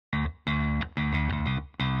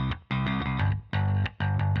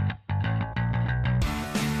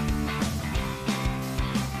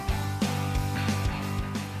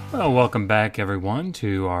Well, welcome back everyone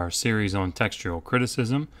to our series on textual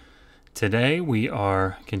criticism. Today we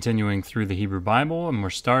are continuing through the Hebrew Bible, and we're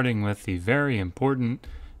starting with the very important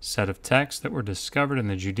set of texts that were discovered in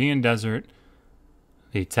the Judean desert,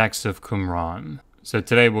 the texts of Qumran. So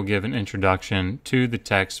today we'll give an introduction to the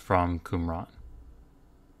text from Qumran.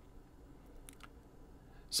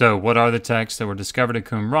 So what are the texts that were discovered at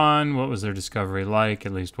Qumran? What was their discovery like,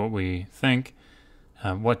 at least what we think?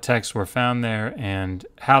 What texts were found there, and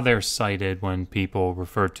how they're cited when people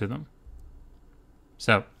refer to them.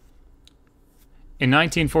 So, in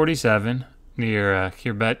 1947, near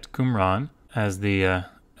Khirbet Qumran, as the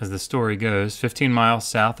story goes, 15 miles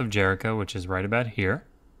south of Jericho, which is right about here,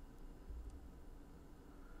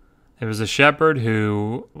 there was a shepherd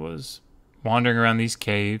who was wandering around these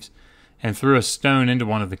caves and threw a stone into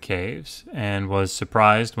one of the caves and was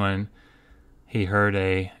surprised when he heard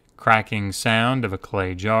a cracking sound of a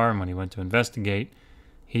clay jar, and when he went to investigate,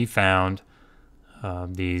 he found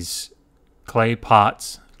these clay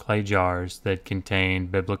pots, clay jars that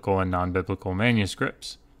contained biblical and non-biblical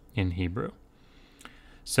manuscripts in Hebrew.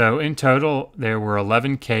 So in total, there were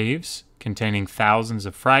 11 caves containing thousands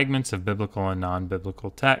of fragments of biblical and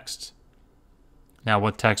non-biblical texts. Now,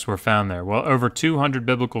 what texts were found there? Well, over 200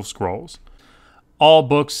 biblical scrolls. All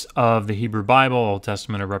books of the Hebrew Bible, Old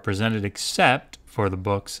Testament, are represented except for the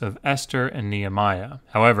books of Esther and Nehemiah.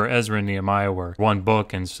 However, Ezra and Nehemiah were one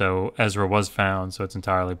book, and so Ezra was found, so it's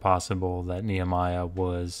entirely possible that Nehemiah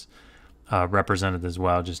was represented as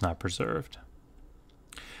well, just not preserved.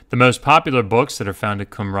 The most popular books that are found at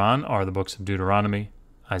Qumran are the books of Deuteronomy,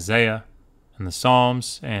 Isaiah, and the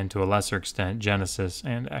Psalms, and to a lesser extent, Genesis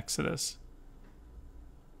and Exodus.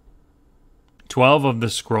 12 of the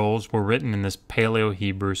scrolls were written in this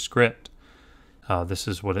Paleo-Hebrew script. This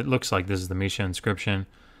is what it looks like. This is the Misha inscription,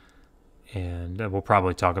 and we'll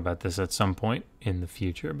probably talk about this at some point in the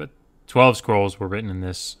future, but 12 scrolls were written in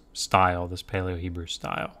this style, this Paleo-Hebrew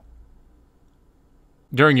style.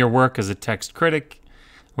 During your work as a text critic,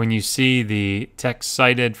 when you see the text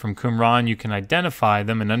cited from Qumran, you can identify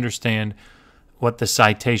them and understand what the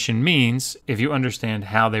citation means if you understand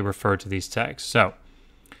how they refer to these texts. So,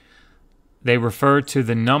 they refer to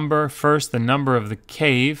the number, first the number of the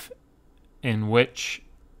cave in which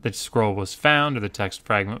the scroll was found, or the text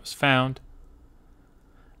fragment was found.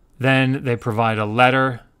 Then they provide a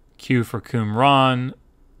letter, Q for Qumran,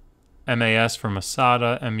 MAS for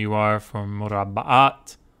Masada, MUR for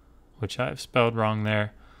Murabba'at, which I've spelled wrong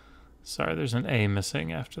there. Sorry, there's an A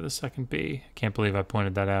missing after the second B. I can't believe I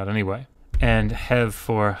pointed that out anyway. And Hev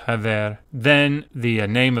for Hever. Then the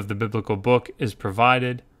name of the biblical book is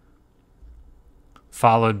provided,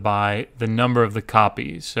 followed by the number of the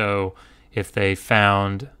copies. So if they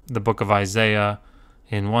found the book of Isaiah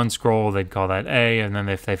in one scroll, they'd call that A, and then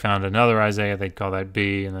if they found another Isaiah, they'd call that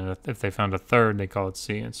B, and then if they found a third, they call it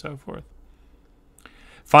C, and so forth.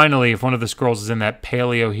 Finally, if one of the scrolls is in that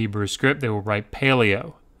Paleo-Hebrew script, they will write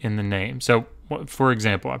Paleo in the name. So, for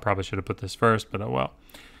example, I probably should have put this first, but oh well.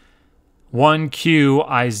 1Q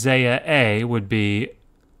Isaiah A would be,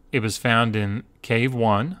 it was found in Cave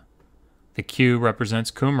 1. The Q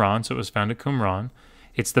represents Qumran, so it was found at Qumran.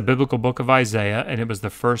 It's the biblical book of Isaiah, and it was the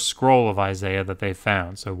first scroll of Isaiah that they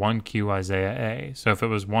found. So 1Q Isaiah A. So if it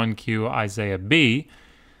was 1Q Isaiah B,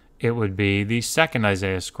 it would be the second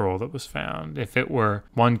Isaiah scroll that was found. If it were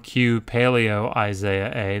 1Q Paleo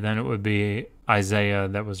Isaiah A, then it would be Isaiah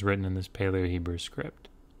that was written in this Paleo-Hebrew script.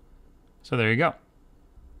 So there you go.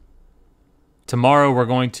 Tomorrow we're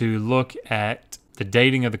going to look at the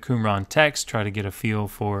dating of the Qumran text, try to get a feel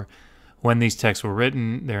for when these texts were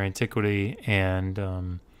written, their antiquity, and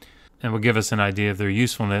will give us an idea of their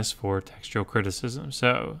usefulness for textual criticism.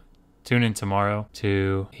 So tune in tomorrow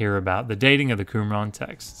to hear about the dating of the Qumran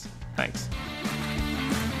texts. Thanks.